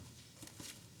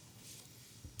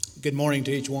Good morning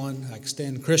to each one. I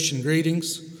extend Christian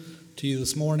greetings to you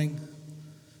this morning.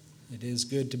 It is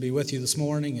good to be with you this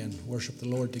morning and worship the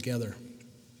Lord together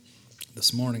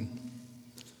this morning.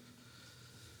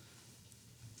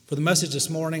 For the message this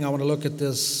morning, I want to look at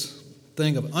this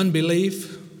thing of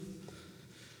unbelief.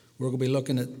 We're going to be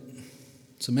looking at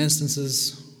some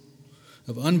instances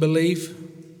of unbelief.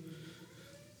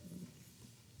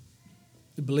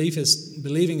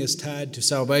 Believing is tied to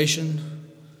salvation.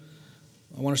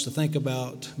 I want us to think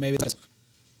about maybe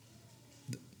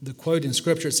the quote in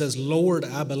Scripture. It says, "Lord,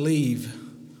 I believe,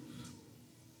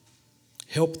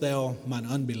 help thou mine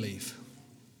unbelief."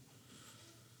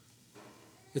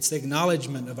 It's the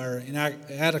acknowledgement of our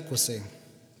inadequacy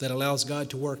that allows God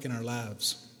to work in our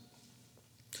lives.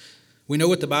 We know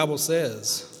what the Bible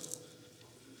says,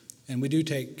 and we do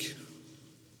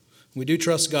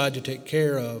trust God to take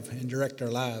care of and direct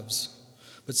our lives.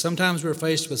 But sometimes we're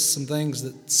faced with some things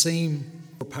that seem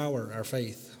to overpower our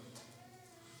faith.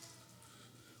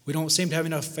 We don't seem to have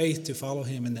enough faith to follow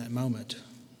Him in that moment.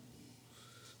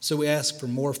 So we ask for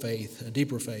more faith, a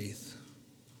deeper faith.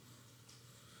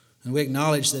 And we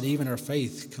acknowledge that even our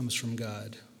faith comes from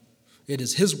God. It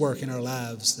is His work in our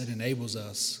lives that enables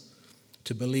us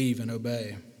to believe and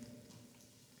obey.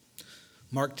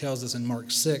 Mark tells us in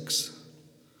Mark 6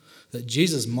 that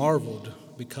Jesus marveled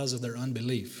because of their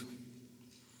unbelief.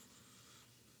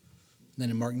 Then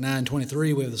in Mark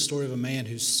 9:23, we have the story of a man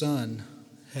whose son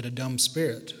had a dumb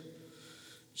spirit.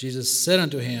 Jesus said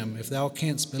unto him, "If thou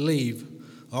canst believe,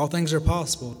 all things are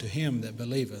possible to him that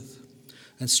believeth."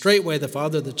 And straightway the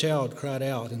father of the child cried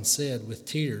out and said with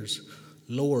tears,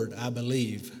 "Lord, I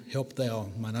believe, help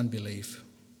thou mine unbelief."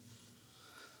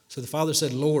 So the father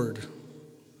said, "Lord."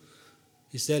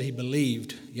 He said he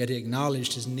believed, yet he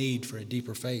acknowledged his need for a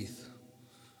deeper faith.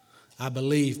 "I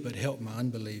believe, but help my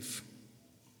unbelief."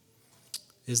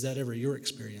 Is that ever your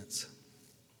experience?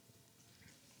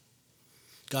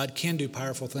 God can do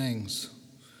powerful things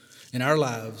in our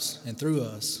lives and through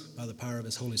us by the power of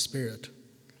His Holy Spirit.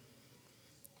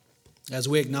 As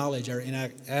we acknowledge our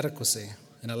inadequacy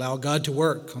and allow God to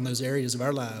work on those areas of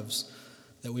our lives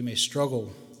that we may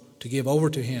struggle to give over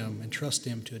to Him and trust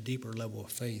Him to a deeper level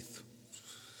of faith.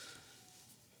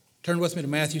 Turn with me to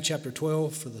Matthew chapter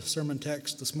 12 for the sermon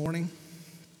text this morning.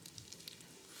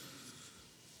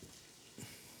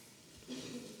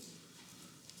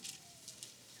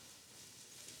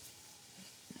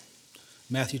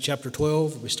 Matthew chapter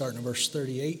 12, we'll be starting at verse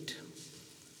 38.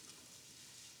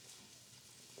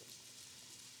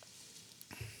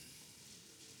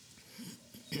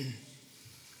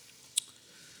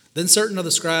 Then certain of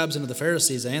the scribes and of the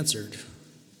Pharisees answered,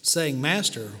 saying,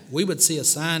 "Master, we would see a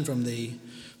sign from thee."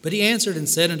 But he answered and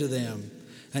said unto them,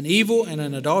 "An evil and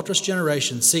an adulterous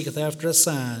generation seeketh after a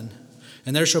sign,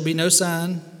 and there shall no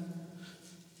sign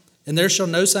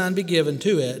be given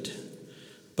to it,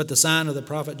 but the sign of the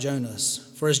prophet Jonas.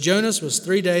 For as Jonas was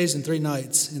 3 days and 3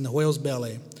 nights in the whale's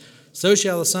belly, so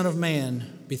shall the Son of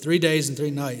Man be 3 days and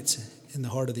 3 nights in the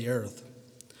heart of the earth.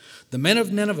 The men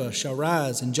of Nineveh shall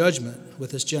rise in judgment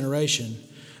with this generation,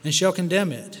 and shall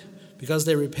condemn it, because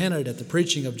they repented at the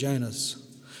preaching of Jonas.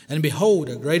 And behold,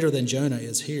 a greater than Jonah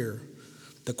is here.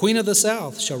 The queen of the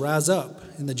south shall rise up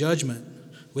in the judgment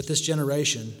with this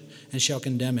generation, and shall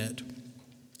condemn it.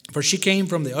 For she came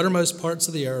from the uttermost parts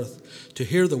of the earth to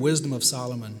hear the wisdom of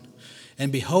Solomon. And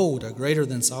behold, a greater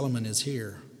than Solomon is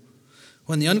here.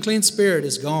 When the unclean spirit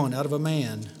is gone out of a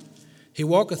man, he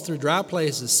walketh through dry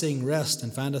places, seeking rest,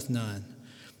 and findeth none.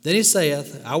 Then he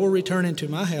saith, I will return into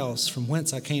my house from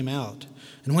whence I came out.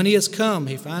 And when he is come,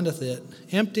 he findeth it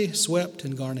empty, swept,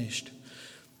 and garnished.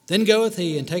 Then goeth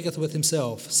he and taketh with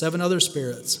himself 7 other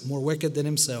spirits, more wicked than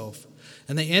himself.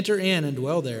 And they enter in and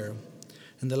dwell there.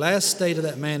 And the last state of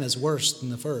that man is worse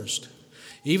than the first.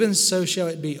 Even so shall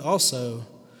it be also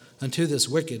unto this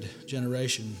wicked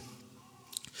generation.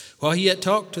 While he yet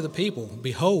talked to the people,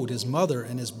 behold, his mother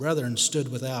and his brethren stood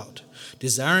without,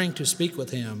 desiring to speak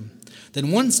with him. Then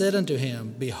one said unto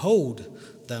him, Behold,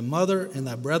 thy mother and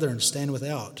thy brethren stand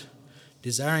without,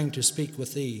 desiring to speak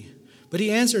with thee. But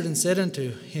he answered and said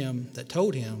unto him that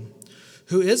told him,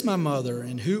 Who is my mother,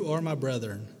 and who are my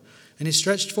brethren? And he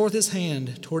stretched forth his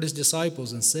hand toward his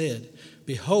disciples and said,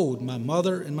 Behold, my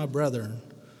mother and my brethren.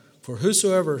 For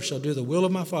whosoever shall do the will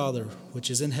of my Father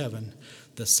which is in heaven,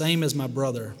 the same is my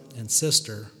brother and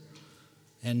sister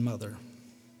and mother.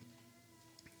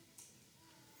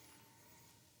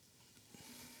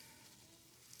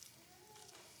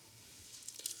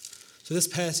 So this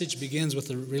passage begins with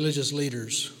the religious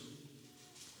leaders,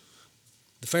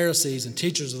 the Pharisees and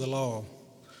teachers of the law,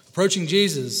 approaching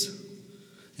Jesus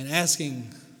and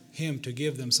asking him to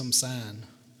give them some sign.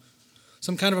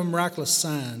 some kind of a miraculous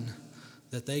sign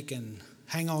that they can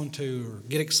hang on to or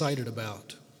get excited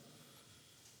about.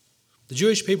 The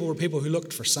Jewish people were people who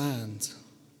looked for signs.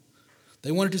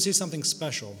 They wanted to see something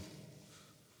special.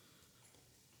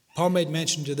 Paul made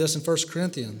mention to this in 1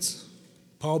 Corinthians.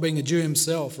 Paul, being a Jew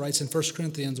himself, writes in 1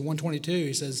 Corinthians 1:22,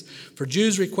 he says, "For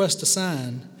Jews request a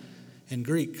sign, and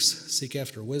Greeks seek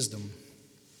after wisdom."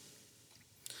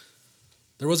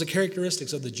 There was a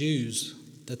characteristics of the Jews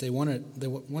that they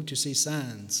want to see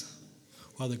signs,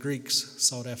 while the Greeks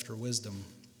sought after wisdom.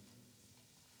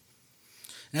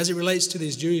 And as it relates to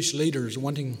these Jewish leaders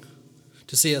wanting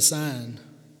to see a sign,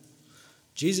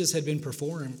 Jesus had been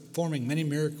performing many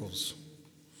miracles,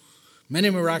 many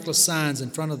miraculous signs in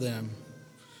front of them,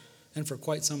 and for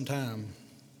quite some time.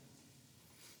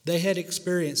 They had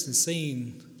experienced and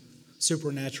seen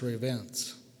supernatural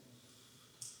events.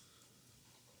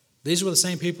 These were the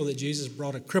same people that Jesus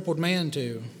brought a crippled man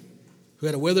to, who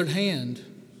had a withered hand.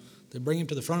 They bring him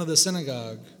to the front of the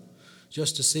synagogue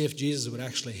just to see if Jesus would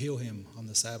actually heal him on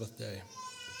the Sabbath day.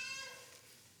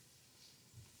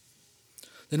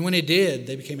 Then when he did,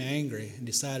 they became angry and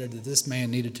decided that this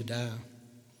man needed to die.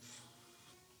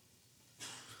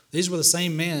 These were the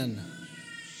same men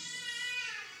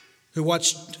who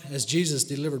watched as Jesus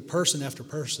delivered person after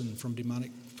person from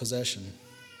demonic possession,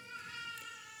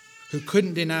 who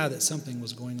couldn't deny that something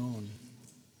was going on.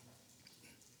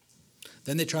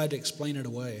 Then they tried to explain it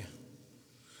away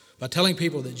by telling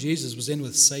people that Jesus was in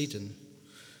with Satan,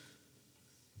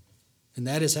 and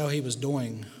that is how he was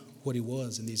doing what he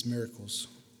was in these miracles.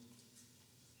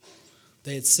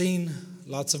 They had seen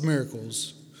lots of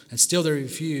miracles, and still they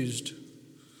refused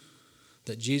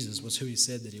that Jesus was who he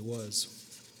said that he was.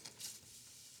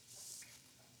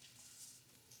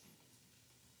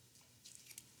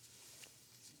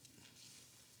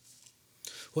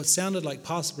 What sounded like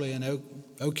possibly an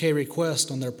okay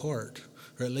request on their part,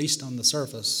 or at least on the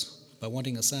surface, by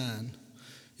wanting a sign,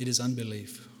 it is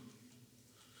unbelief.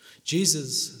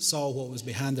 Jesus saw what was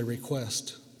behind their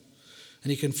request,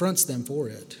 and he confronts them for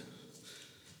it.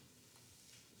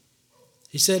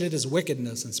 He said it is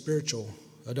wickedness and spiritual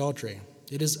adultery.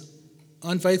 It is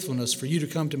unfaithfulness for you to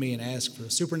come to me and ask for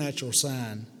a supernatural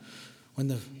sign when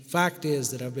the fact is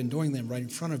that I've been doing them right in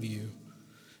front of you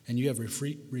and you have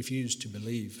refused to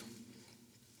believe.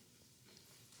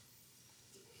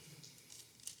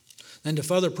 And to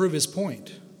further prove his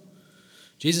point,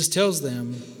 Jesus tells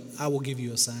them, I will give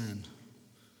you a sign.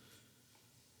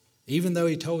 Even though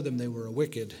he told them they were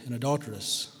wicked and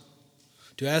adulterous,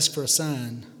 to ask for a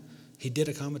sign, he did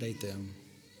accommodate them,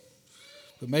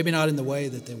 but maybe not in the way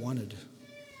that they wanted.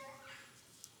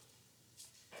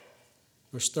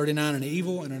 Verse 39, an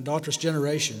evil and adulterous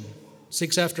generation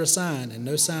seeks after a sign, and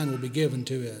no sign will be given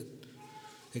to it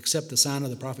except the sign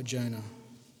of the prophet Jonah.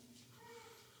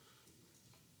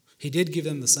 He did give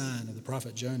them the sign of the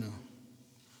prophet Jonah.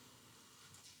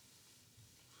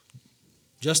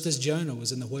 Just as Jonah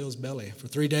was in the whale's belly for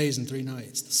 3 days and 3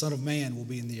 nights, the Son of Man will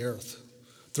be in the earth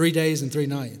 3 days and 3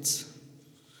 nights.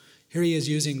 Here he is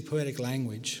using poetic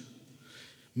language,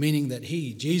 meaning that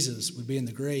he, Jesus, would be in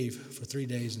the grave for 3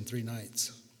 days and 3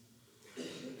 nights.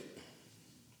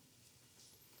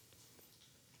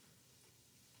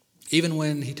 Even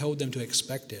when he told them to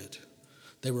expect it,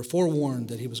 they were forewarned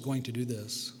that he was going to do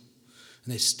this,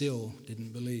 and they still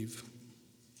didn't believe.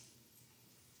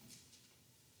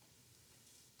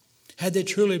 Had they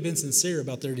truly been sincere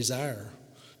about their desire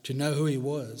to know who he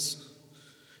was,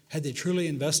 had they truly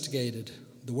investigated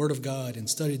the Word of God and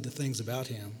studied the things about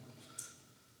him,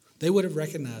 they would have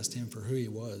recognized him for who he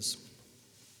was.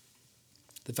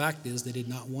 The fact is, they did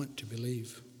not want to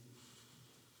believe.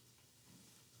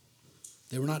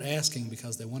 They were not asking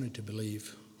because they wanted to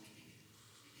believe.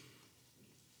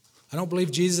 I don't believe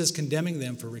Jesus is condemning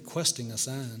them for requesting a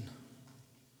sign.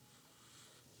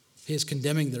 He is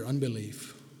condemning their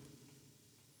unbelief.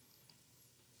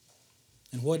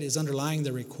 And what is underlying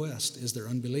their request is their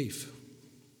unbelief.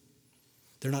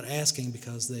 They're not asking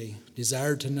because they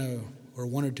desired to know or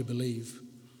wanted to believe.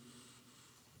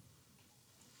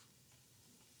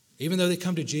 Even though they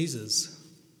come to Jesus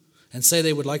and say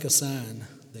they would like a sign,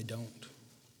 they don't.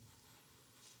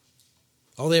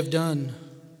 All they have done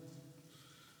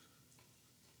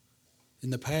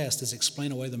in the past is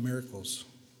explain away the miracles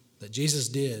that Jesus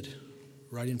did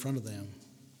right in front of them.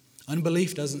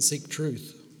 Unbelief doesn't seek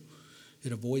truth.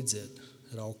 It avoids it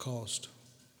at all cost.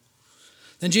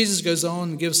 Then Jesus goes on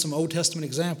and gives some Old Testament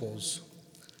examples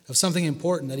of something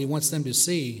important that he wants them to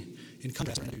see in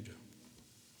contrast.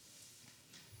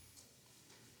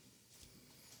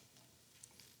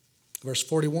 Verse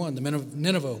 41, the men of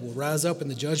Nineveh will rise up in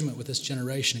the judgment with this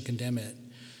generation and condemn it,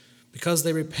 because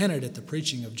they repented at the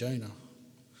preaching of Jonah.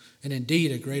 And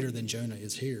indeed, a greater than Jonah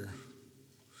is here.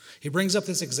 He brings up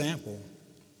this example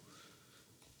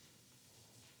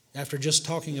after just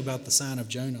talking about the sign of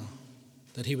Jonah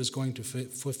that he was going to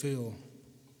fulfill.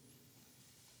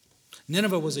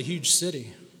 Nineveh was a huge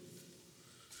city.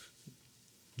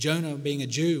 Jonah, being a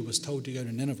Jew, was told to go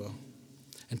to Nineveh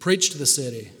and preach to the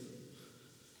city.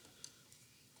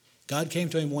 God came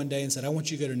to him one day and said, I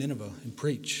want you to go to Nineveh and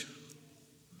preach.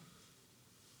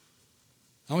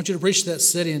 I want you to preach to that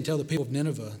city and tell the people of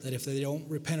Nineveh that if they don't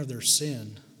repent of their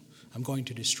sin, I'm going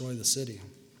to destroy the city.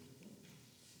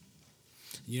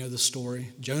 You know the story.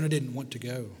 Jonah didn't want to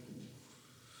go.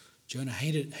 Jonah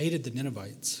hated the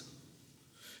Ninevites.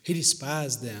 He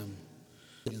despised them.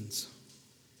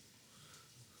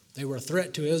 They were a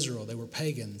threat to Israel. They were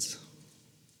pagans.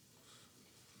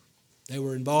 They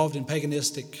were involved in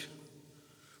paganistic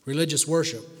religious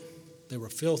worship. They were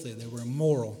filthy. They were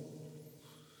immoral.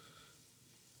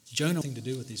 Jonah had nothing to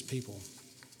do with these people.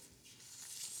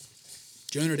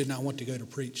 Jonah did not want to go to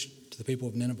preach to the people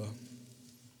of Nineveh.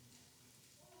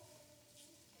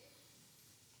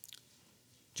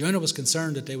 Jonah was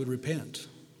concerned that they would repent,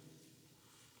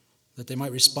 that they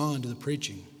might respond to the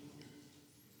preaching.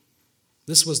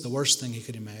 This was the worst thing he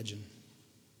could imagine.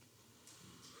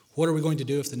 What are we going to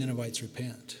do if the Ninevites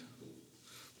repent?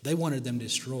 They wanted them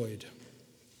destroyed.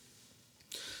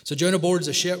 So Jonah boards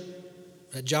a ship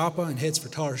at Joppa and heads for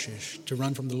Tarshish to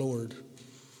run from the Lord.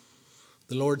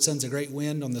 The Lord sends a great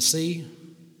wind on the sea.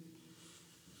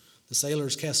 The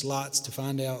sailors cast lots to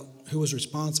find out who was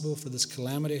responsible for this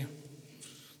calamity.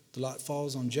 The lot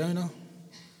falls on Jonah.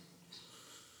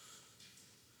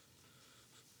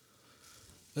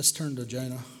 Let's turn to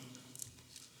Jonah.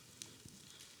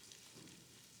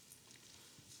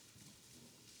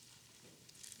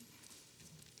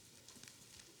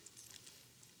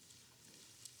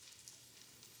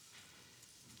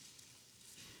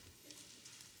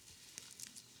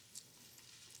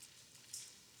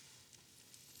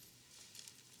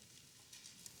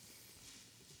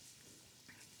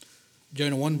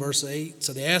 Jonah 1 verse 8.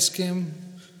 So they asked him,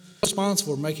 who's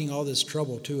responsible for making all this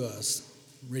trouble to us?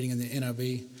 Reading in the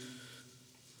NIV.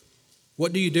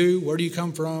 What do you do? Where do you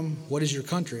come from? What is your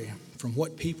country? From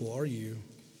what people are you?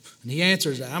 And he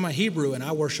answers, I'm a Hebrew and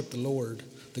I worship the Lord,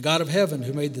 the God of heaven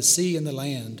who made the sea and the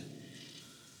land.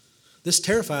 This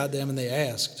terrified them and they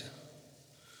asked,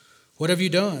 what have you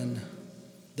done?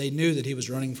 They knew that he was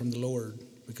running from the Lord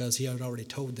because he had already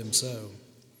told them so.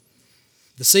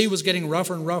 The sea was getting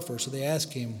rougher and rougher, so they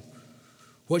asked him,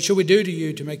 what shall we do to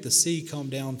you to make the sea calm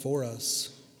down for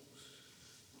us?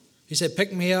 He said,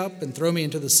 pick me up and throw me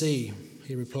into the sea,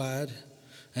 he replied,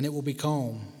 and it will be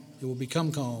calm. It will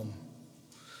become calm.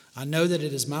 I know that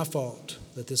it is my fault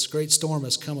that this great storm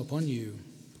has come upon you.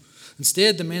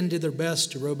 Instead, the men did their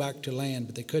best to row back to land,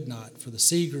 but they could not, for the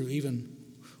sea grew even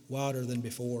wilder than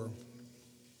before.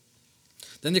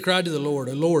 Then they cried to the Lord,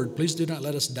 O Lord, please do not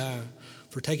let us die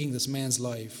for taking this man's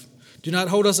life. Do not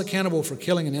hold us accountable for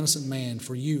killing an innocent man,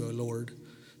 for you, O Lord,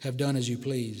 have done as you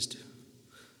pleased.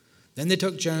 Then they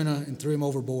took Jonah and threw him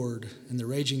overboard, and the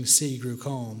raging sea grew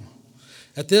calm.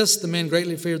 At this, the men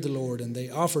greatly feared the Lord, and they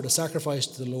offered a sacrifice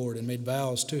to the Lord and made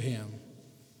vows to him.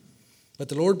 But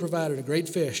the Lord provided a great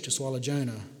fish to swallow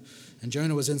Jonah, and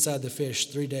Jonah was inside the fish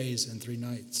 3 days and 3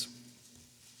 nights.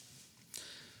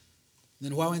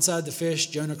 Then while inside the fish,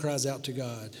 Jonah cries out to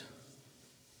God.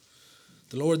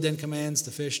 The Lord then commands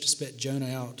the fish to spit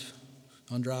Jonah out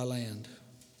on dry land.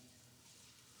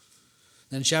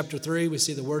 Then in chapter 3, we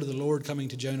see the word of the Lord coming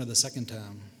to Jonah the second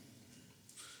time,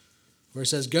 where it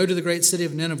says, go to the great city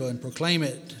of Nineveh and proclaim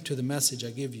it to the message I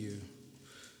give you.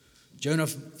 Jonah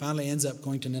finally ends up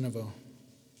going to Nineveh.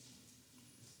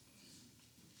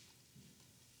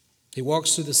 He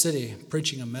walks through the city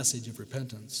preaching a message of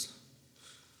repentance,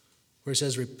 where it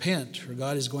says, repent, or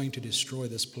God is going to destroy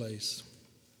this place.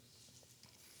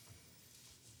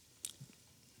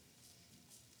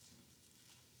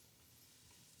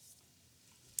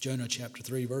 Jonah chapter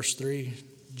 3, verse 3.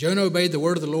 Jonah obeyed the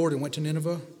word of the Lord and went to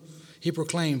Nineveh. He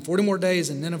proclaimed, 40 more days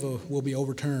and Nineveh will be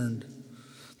overturned.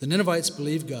 The Ninevites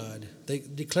believed God. They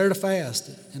declared a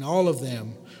fast, and all of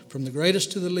them, from the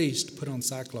greatest to the least, put on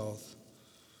sackcloth.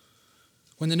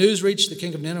 When the news reached the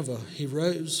king of Nineveh, he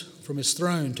rose from his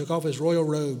throne, took off his royal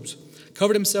robes,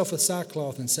 covered himself with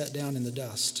sackcloth, and sat down in the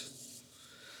dust.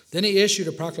 Then he issued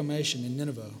a proclamation in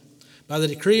Nineveh. By the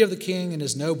decree of the king and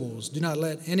his nobles, do not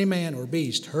let any man or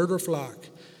beast, herd or flock,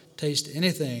 taste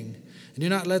anything, and do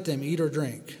not let them eat or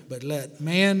drink, but let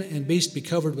man and beast be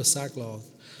covered with sackcloth.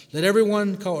 Let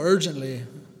everyone call urgently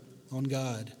on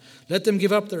God. Let them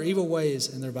give up their evil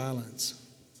ways and their violence.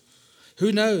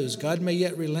 Who knows? God may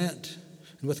yet relent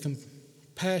and with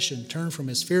compassion turn from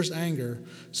his fierce anger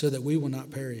so that we will not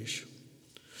perish.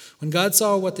 When God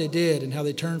saw what they did and how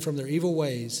they turned from their evil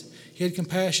ways, he had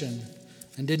compassion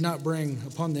and did not bring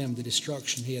upon them the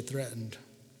destruction he had threatened.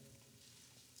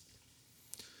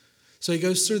 So he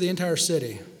goes through the entire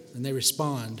city, and they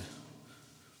respond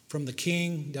from the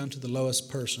king down to the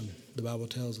lowest person, the Bible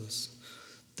tells us.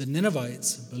 The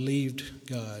Ninevites believed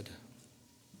God.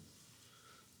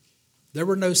 There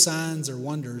were no signs or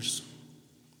wonders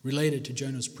related to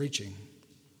Jonah's preaching.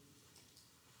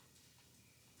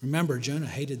 Remember, Jonah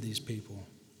hated these people.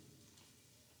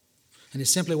 And he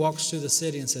simply walks through the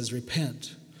city and says,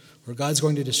 repent, or God's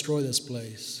going to destroy this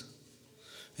place.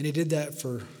 And he did that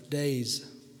for days.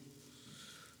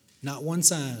 Not one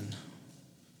sign,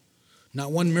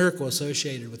 not one miracle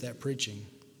associated with that preaching.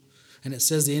 And it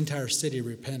says the entire city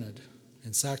repented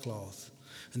in sackcloth,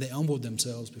 and they humbled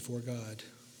themselves before God.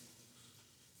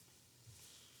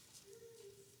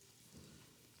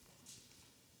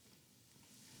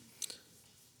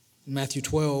 In Matthew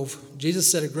 12, Jesus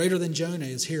said, "A greater than Jonah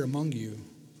is here among you.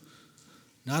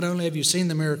 Not only have you seen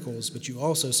the miracles, but you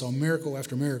also saw miracle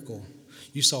after miracle.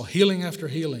 You saw healing after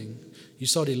healing. You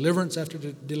saw deliverance after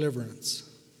deliverance.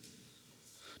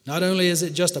 Not only is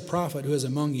it just a prophet who is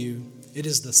among you, it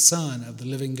is the Son of the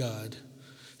living God,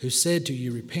 who said to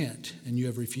you, repent, and you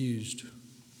have refused."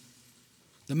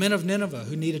 The men of Nineveh,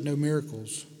 who needed no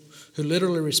miracles, who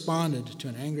literally responded to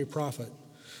an angry prophet,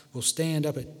 will stand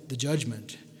up at the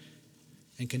judgment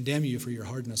and condemn you for your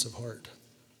hardness of heart,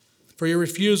 for your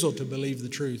refusal to believe the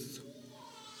truth.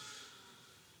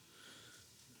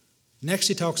 Next,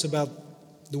 he talks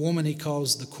about the woman he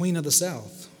calls the Queen of the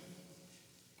South.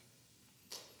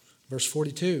 Verse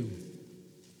 42.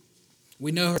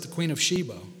 We know her as the Queen of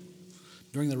Sheba.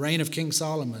 During the reign of King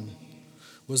Solomon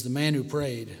was the man who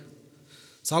prayed.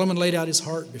 Solomon laid out his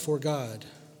heart before God.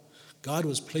 God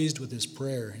was pleased with his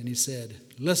prayer, and he said,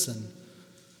 listen,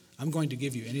 I'm going to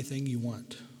give you anything you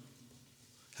want.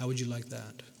 How would you like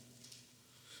that?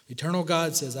 Eternal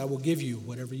God says, I will give you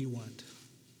whatever you want.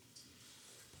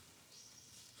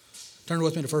 Turn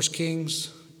with me to 1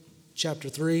 Kings chapter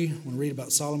 3. I want to read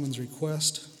about Solomon's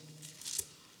request.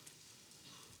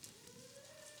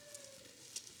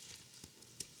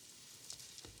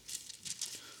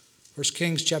 1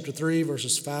 Kings chapter 3,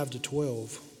 verses 5 to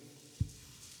 12.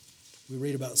 We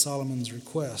read about Solomon's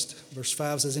request. Verse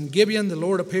 5 says, In Gibeon the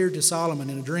Lord appeared to Solomon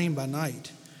in a dream by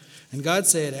night. And God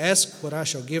said, Ask what I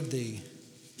shall give thee.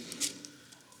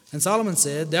 And Solomon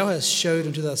said, Thou hast showed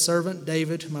unto thy servant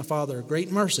David, my father,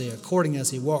 great mercy, according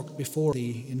as he walked before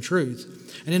thee in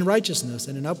truth, and in righteousness,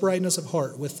 and in uprightness of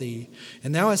heart with thee.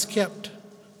 And thou hast kept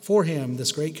for him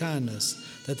this great kindness,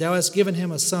 that thou hast given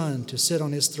him a son to sit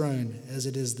on his throne, as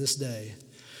it is this day.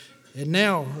 And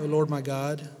now, O Lord my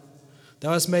God,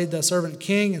 thou hast made thy servant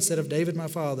king instead of David my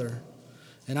father,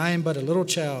 and I am but a little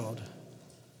child.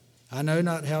 I know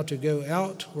not how to go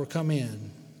out or come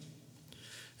in.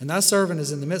 And thy servant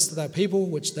is in the midst of thy people,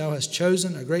 which thou hast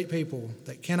chosen, a great people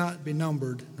that cannot be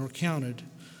numbered nor counted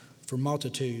for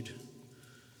multitude.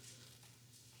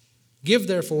 Give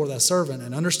therefore thy servant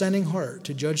an understanding heart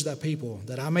to judge thy people,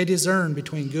 that I may discern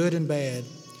between good and bad.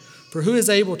 For who is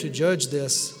able to judge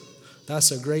this, thy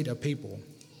so great a people?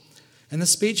 And the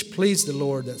speech pleased the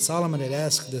Lord that Solomon had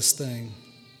asked this thing.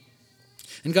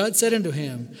 And God said unto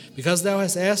him, Because thou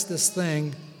hast asked this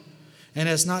thing, and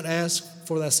hast not asked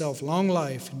for thyself long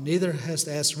life, neither hast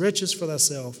asked riches for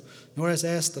thyself, nor hast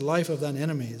asked the life of thine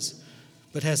enemies,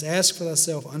 but hast asked for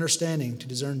thyself understanding to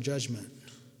discern judgment.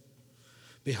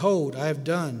 Behold, I have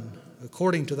done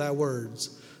according to thy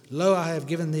words. Lo, I have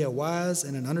given thee a wise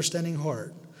and an understanding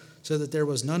heart, so that there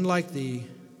was none like thee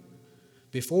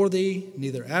before thee,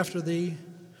 neither after thee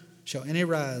shall any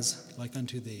rise like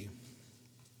unto thee.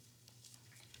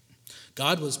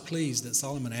 God was pleased that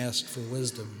Solomon asked for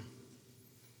wisdom.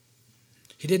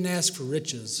 He didn't ask for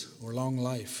riches or long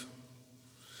life.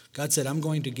 God said, I'm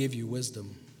going to give you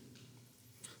wisdom,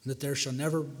 that there shall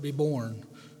never be born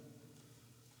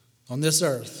on this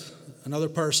earth another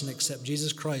person except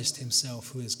Jesus Christ himself,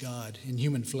 who is God in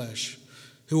human flesh,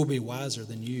 who will be wiser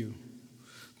than you.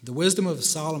 The wisdom of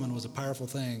Solomon was a powerful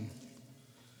thing,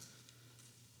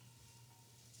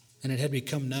 and it had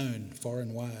become known far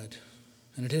and wide.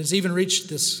 And it has even reached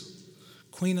this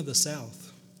Queen of the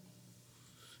South.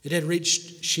 It had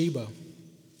reached Sheba.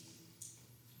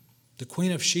 The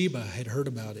Queen of Sheba had heard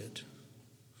about it.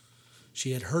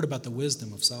 She had heard about the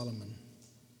wisdom of Solomon.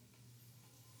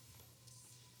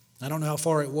 I don't know how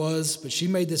far it was, but she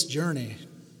made this journey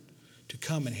to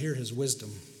come and hear his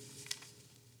wisdom.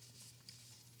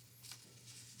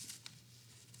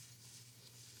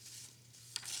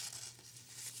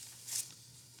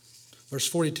 Verse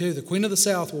 42, the queen of the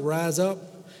south will rise up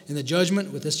in the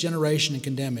judgment with this generation and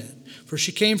condemn it. For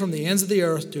she came from the ends of the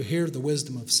earth to hear the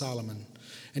wisdom of Solomon.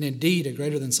 And indeed, a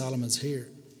greater than Solomon is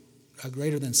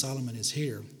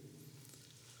here.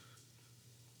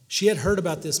 She had heard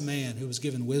about this man who was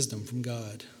given wisdom from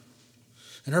God.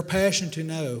 And her passion to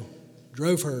know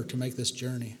drove her to make this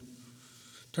journey.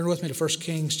 Turn with me to 1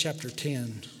 Kings chapter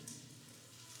 10,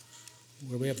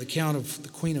 where we have the account of the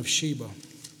Queen of Sheba. I'm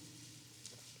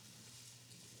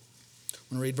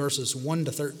going to read verses 1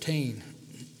 to 13.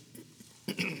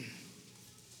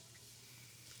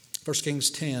 1 Kings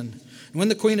 10. And when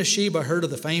the Queen of Sheba heard of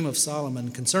the fame of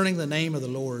Solomon concerning the name of the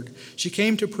Lord, she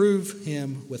came to prove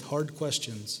him with hard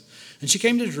questions. And she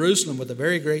came to Jerusalem with a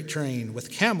very great train,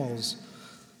 with camels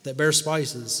that bear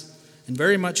spices, and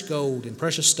very much gold and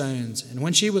precious stones. And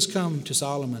when she was come to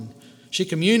Solomon, she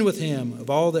communed with him of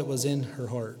all that was in her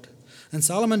heart. And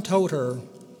Solomon told her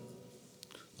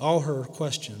all her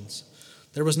questions.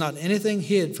 There was not anything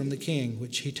hid from the king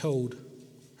which he told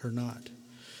her not.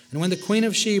 And when the Queen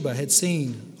of Sheba had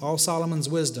seen all Solomon's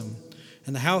wisdom,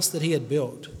 and the house that he had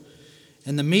built,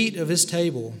 and the meat of his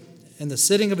table, and the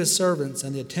sitting of his servants,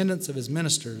 and the attendance of his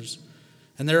ministers,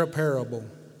 and their apparel,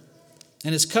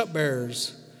 and his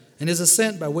cupbearers, and his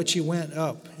ascent by which he went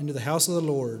up into the house of the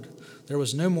Lord, there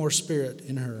was no more spirit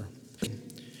in her.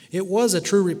 It was a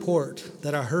true report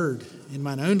that I heard in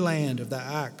mine own land of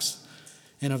thy acts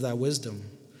and of thy wisdom.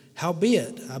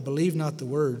 Howbeit, I believed not the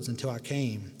words until I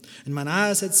came, and mine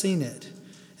eyes had seen it,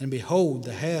 and behold,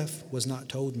 the half was not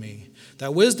told me. Thy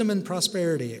wisdom and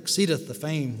prosperity exceedeth the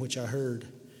fame which I heard.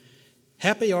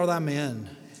 Happy are thy men,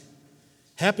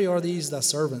 happy are these thy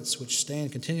servants which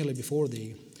stand continually before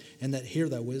thee, and that hear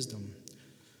thy wisdom.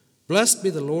 Blessed be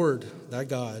the Lord thy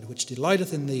God, which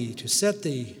delighteth in thee to set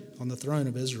thee on the throne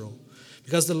of Israel.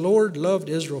 Because the Lord loved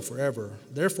Israel forever,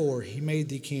 therefore he made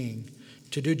thee king,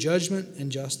 to do judgment and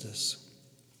justice.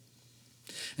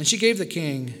 And she gave the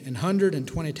king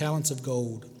 120 talents of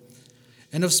gold,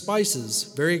 and of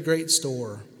spices very great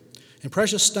store, and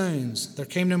precious stones. There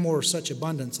came no more such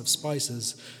abundance of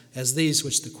spices as these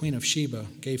which the Queen of Sheba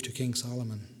gave to King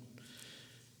Solomon.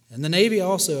 And the navy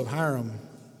also of Hiram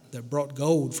that brought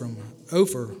gold from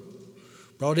Ophir,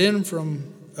 brought in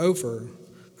from Ophir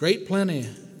great plenty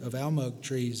of almug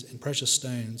trees and precious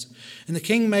stones. And the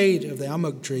king made of the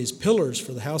almug trees pillars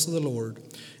for the house of the Lord,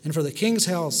 and for the king's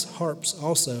house harps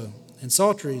also, and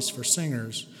psalteries for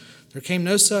singers. There came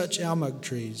no such almug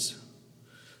trees,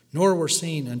 nor were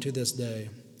seen unto this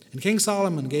day. And King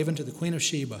Solomon gave unto the Queen of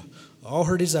Sheba all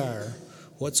her desire,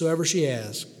 whatsoever she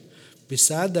asked,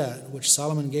 beside that which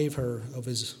Solomon gave her of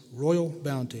his royal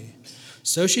bounty.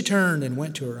 So she turned and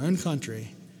went to her own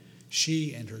country,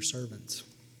 she and her servants.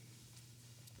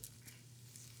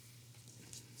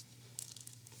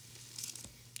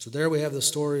 So there we have the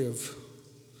story of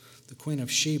the Queen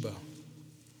of Sheba.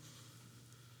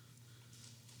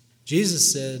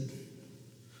 Jesus said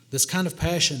this kind of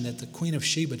passion that the Queen of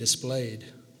Sheba displayed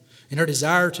in her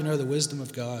desire to know the wisdom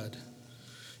of God,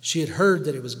 she had heard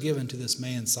that it was given to this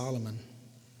man Solomon.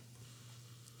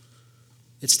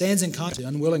 It stands in contrast to the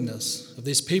unwillingness of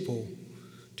these people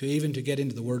to get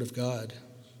into the Word of God.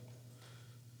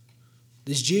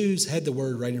 These Jews had the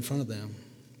Word right in front of them.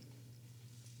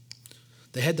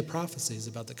 They had the prophecies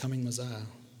about the coming Messiah.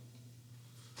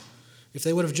 If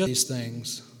they would have judged these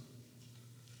things,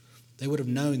 they would have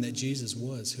known that Jesus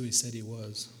was who he said he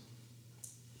was.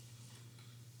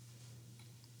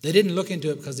 They didn't look into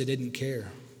it because they didn't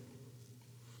care.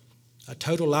 A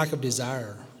total lack of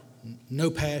desire, no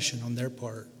passion on their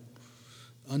part,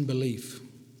 unbelief.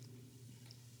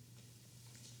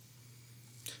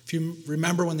 If you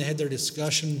remember when they had their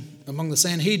discussion among the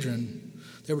Sanhedrin,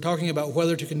 they were talking about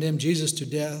whether to condemn Jesus to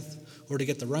death or to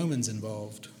get the Romans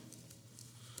involved.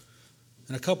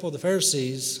 And a couple of the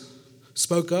Pharisees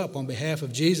spoke up on behalf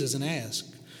of Jesus and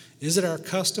asked, is it our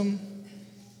custom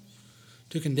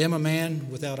to condemn a man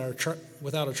without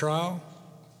a trial?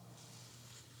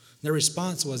 Their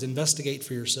response was, investigate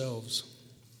for yourselves.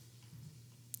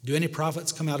 Do any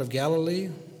prophets come out of Galilee?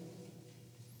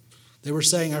 They were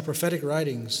saying our prophetic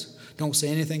writings don't say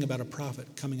anything about a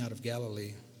prophet coming out of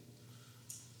Galilee.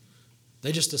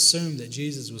 They just assumed that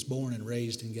Jesus was born and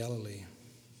raised in Galilee.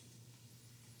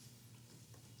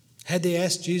 Had they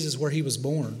asked Jesus where he was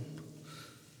born,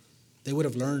 they would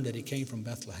have learned that he came from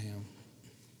Bethlehem.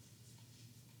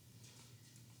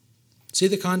 See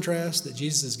the contrast that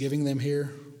Jesus is giving them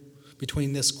here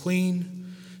between this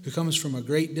queen who comes from a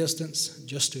great distance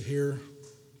just to hear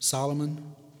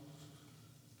Solomon,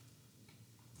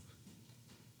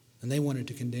 and they wanted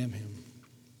to condemn him.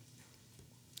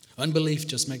 Unbelief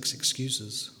just makes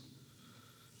excuses.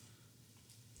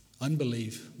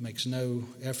 Unbelief makes no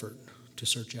effort to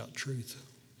search out truth.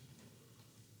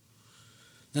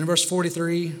 Then in verse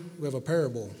 43, we have a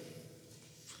parable.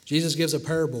 Jesus gives a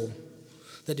parable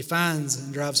that defines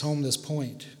and drives home this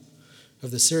point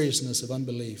of the seriousness of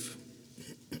unbelief.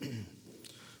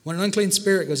 When an unclean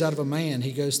spirit goes out of a man,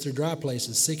 he goes through dry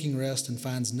places seeking rest and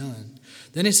finds none.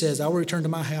 Then he says, I will return to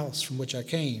my house from which I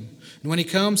came. And when he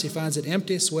comes, he finds it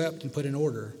empty, swept, and put in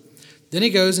order. Then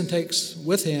he goes and takes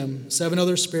with him 7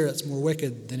 other spirits more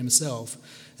wicked than himself,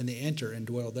 and they enter and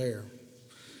dwell there.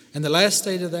 And the last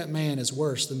state of that man is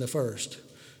worse than the first.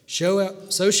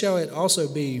 So shall it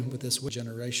also be with this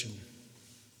generation.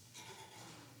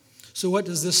 So what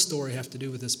does this story have to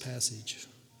do with this passage?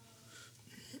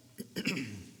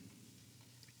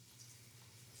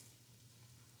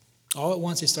 All at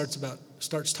once he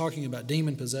starts talking about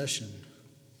demon possession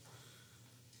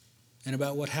and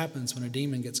about what happens when a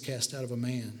demon gets cast out of a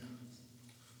man.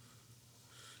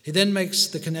 He then makes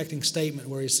the connecting statement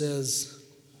where he says,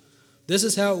 this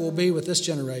is how it will be with this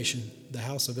generation, the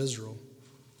house of Israel.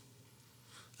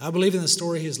 I believe in the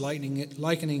story he is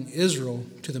likening Israel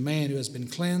to the man who has been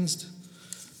cleansed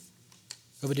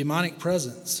of a demonic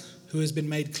presence, who has been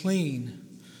made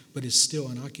clean but is still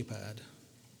unoccupied.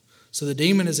 So the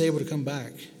demon is able to come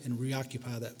back and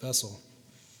reoccupy that vessel.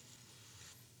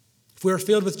 If we are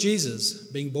filled with Jesus,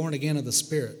 being born again of the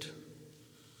Spirit,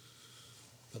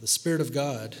 by the Spirit of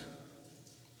God,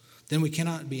 then we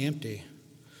cannot be empty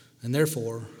and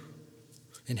therefore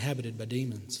inhabited by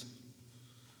demons.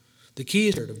 The key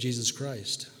is of Jesus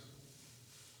Christ.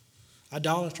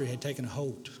 Idolatry had taken a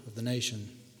hold of the nation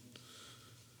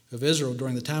of Israel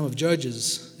during the time of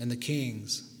judges and the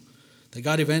kings, that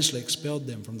God eventually expelled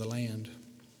them from the land.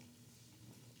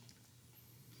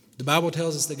 The Bible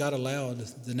tells us that God allowed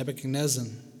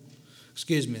the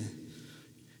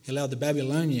He allowed the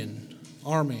Babylonian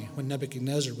army, when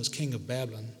Nebuchadnezzar was king of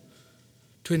Babylon,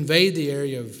 to invade the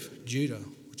area of Judah,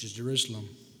 which is Jerusalem.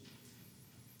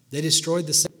 They destroyed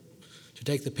the city to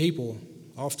take the people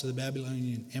off to the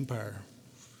Babylonian Empire,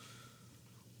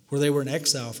 where they were in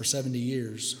exile for 70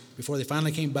 years before they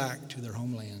finally came back to their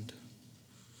homeland.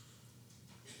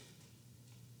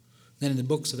 Then in the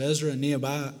books of Ezra and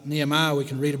Nehemiah, we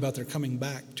can read about their coming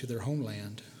back to their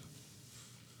homeland.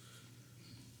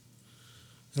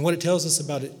 And what it tells us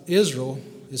about Israel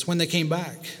is when they came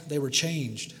back, they were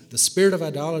changed. The spirit of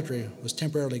idolatry was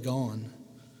temporarily gone.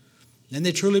 And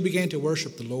they truly began to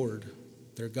worship the Lord,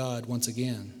 their God, once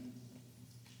again.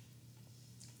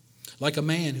 Like a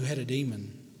man who had a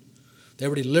demon, they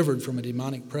were delivered from a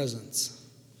demonic presence.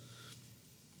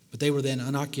 But they were then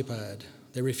unoccupied.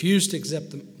 They refused to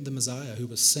accept the Messiah who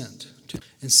was sent.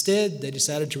 Instead, they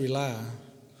decided to rely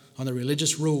on their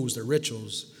religious rules, their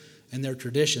rituals, and their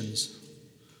traditions.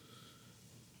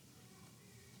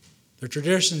 Their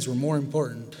traditions were more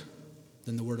important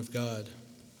than the Word of God.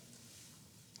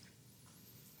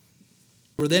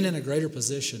 They were then in a greater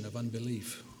position of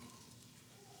unbelief.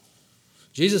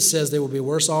 Jesus says they will be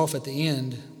worse off at the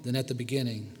end than at the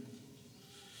beginning.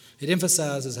 It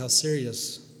emphasizes how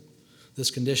serious this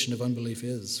condition of unbelief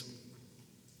is.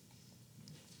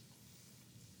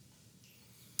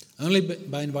 Only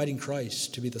by inviting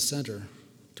Christ to be the center,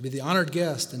 to be the honored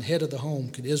guest and head of the home,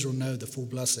 could Israel know the full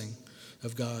blessing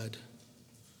of God.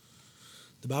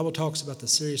 The Bible talks about the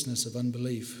seriousness of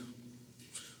unbelief.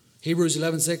 Hebrews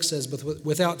 11:6 says, "But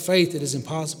without faith it is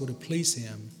impossible to please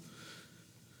him.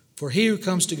 For he who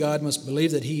comes to God must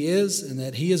believe that he is, and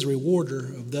that he is a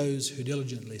rewarder of those who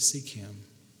diligently seek him."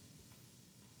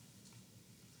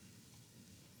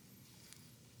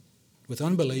 With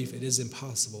unbelief, it is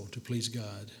impossible to please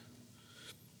God,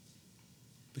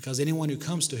 because anyone who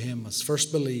comes to him must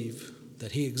first believe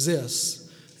that he exists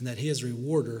and that he is a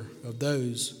rewarder of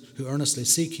those who earnestly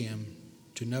seek him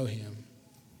to know him.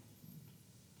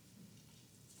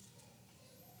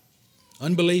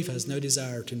 Unbelief has no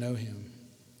desire to know him,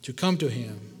 to come to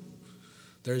him.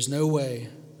 There is no way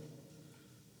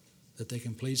that they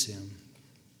can please him.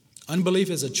 Unbelief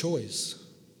is a choice.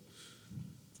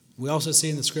 We also see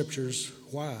in the scriptures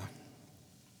why.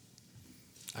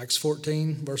 Acts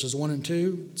 14, verses 1 and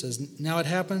 2, it says, "Now it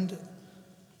happened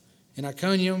in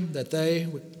Iconium that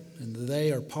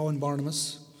they are Paul and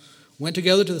Barnabas, went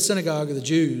together to the synagogue of the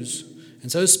Jews,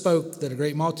 and so spoke that a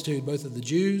great multitude, both of the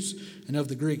Jews and of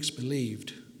the Greeks,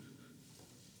 believed.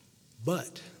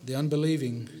 But the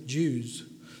unbelieving Jews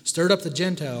stirred up the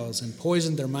Gentiles and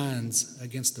poisoned their minds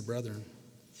against the brethren."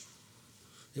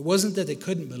 It wasn't that they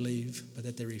couldn't believe, but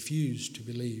that they refused to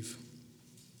believe.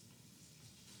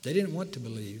 They didn't want to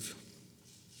believe.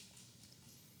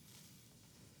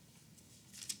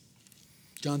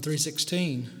 John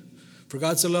 3:16, "For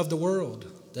God so loved the world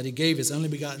that he gave his only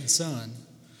begotten Son,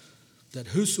 that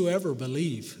whosoever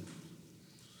believeth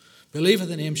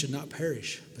in him should not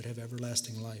perish, but have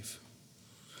everlasting life.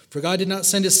 For God did not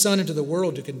send his Son into the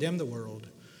world to condemn the world,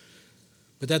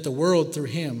 but that the world through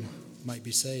him might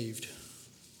be saved.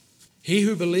 He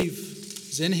who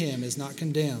believes in him is not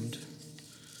condemned,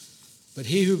 but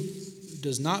he who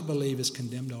does not believe is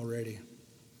condemned already,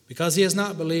 because he has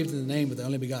not believed in the name of the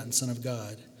only begotten Son of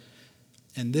God.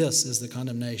 And this is the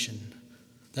condemnation,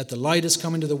 that the light is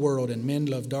come into the world, and men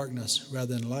love darkness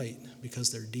rather than light,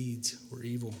 because their deeds were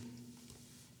evil.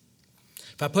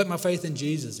 If I put my faith in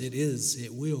Jesus,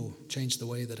 it will change the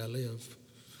way that I live.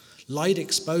 Light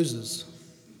exposes.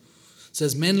 It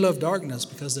says men love darkness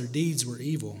because their deeds were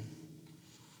evil.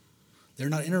 They're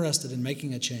not interested in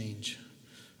making a change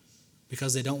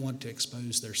because they don't want to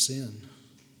expose their sin.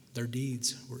 Their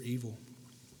deeds were evil.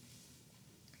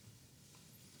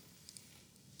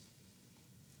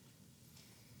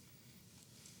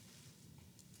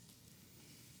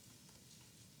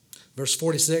 Verse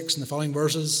 46 and the following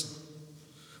verses,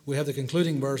 we have the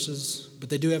concluding verses, but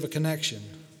they do have a connection.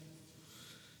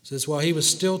 It says, while he was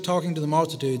still talking to the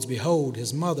multitudes, behold,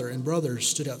 his mother and brothers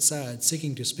stood outside,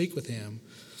 seeking to speak with him.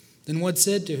 Then one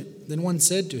said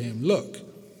to him, look,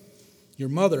 your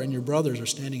mother and your brothers are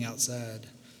standing outside,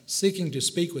 seeking to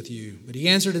speak with you. But he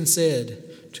answered and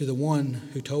said to the one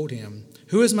who told him,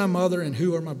 who is my mother and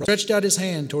who are my brothers? He stretched out his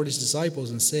hand toward his disciples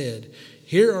and said,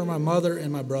 here are my mother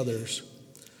and my brothers.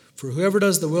 For whoever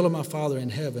does the will of my Father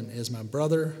in heaven is my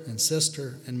brother and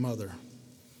sister and mother.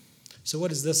 So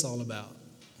what is this all about?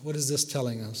 What is this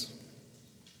telling us?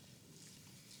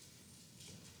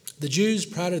 The Jews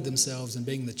prided themselves in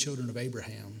being the children of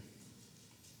Abraham.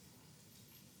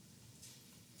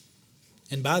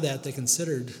 And by that, they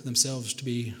considered themselves to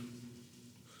be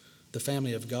the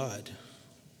family of God.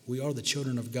 We are the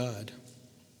children of God.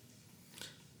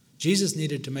 Jesus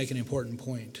needed to make an important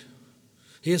point.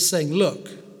 He is saying, look,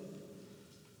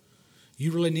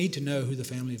 you really need to know who the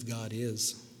family of God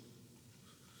is.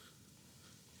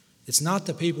 It's not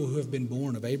the people who have been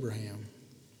born of Abraham.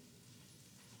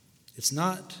 It's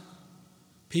not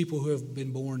people who have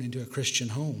been born into a Christian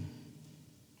home.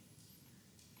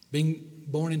 Being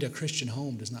born into a Christian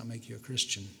home does not make you a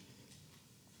Christian.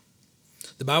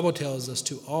 The Bible tells us,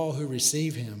 to all who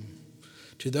receive him,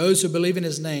 to those who believe in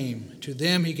his name, to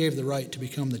them he gave the right to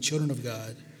become the children of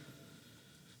God.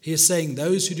 He is saying,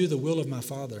 those who do the will of my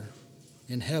Father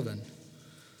in heaven,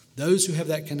 those who have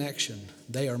that connection,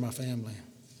 they are my family.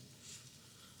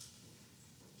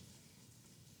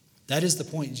 That is the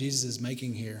point Jesus is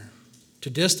making here, to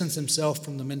distance himself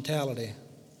from the mentality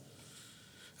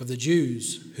of the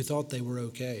Jews who thought they were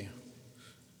okay,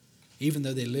 even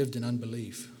though they lived in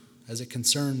unbelief, as it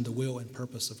concerned the will and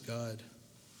purpose of God.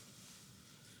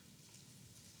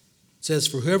 It says,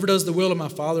 for whoever does the will of my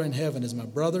Father in heaven is my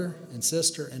brother and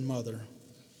sister and mother.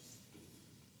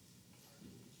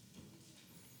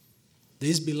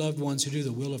 These beloved ones who do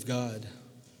the will of God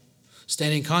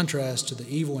stand in contrast to the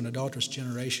evil and adulterous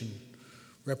generation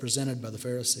represented by the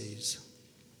Pharisees.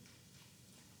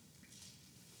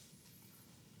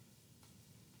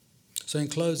 So in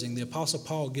closing, the Apostle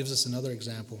Paul gives us another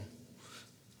example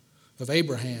of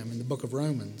Abraham in the book of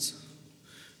Romans.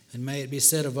 And may it be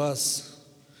said of us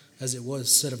as it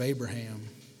was said of Abraham.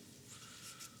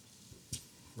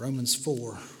 Romans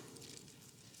 4.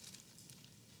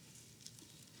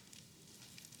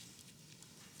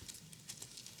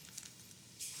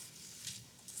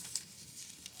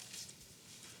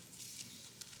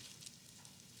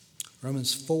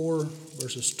 Romans 4,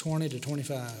 verses 20 to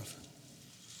 25.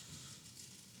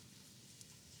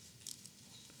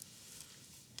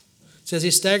 It says,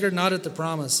 he staggered not at the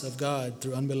promise of God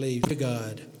through unbelief to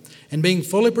God, and being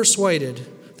fully persuaded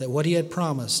that what he had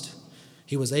promised,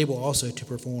 he was able also to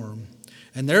perform.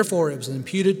 And therefore it was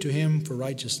imputed to him for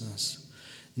righteousness.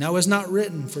 Now it was not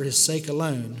written for his sake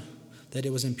alone that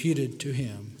it was imputed to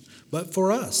him, but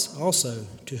for us also,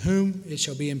 to whom it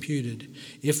shall be imputed,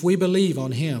 if we believe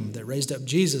on him that raised up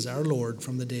Jesus our Lord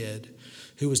from the dead,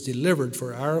 who was delivered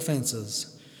for our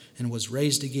offenses and was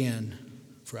raised again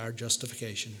for our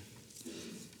justification.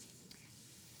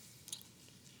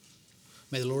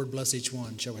 May the Lord bless each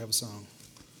one. Shall we have a song?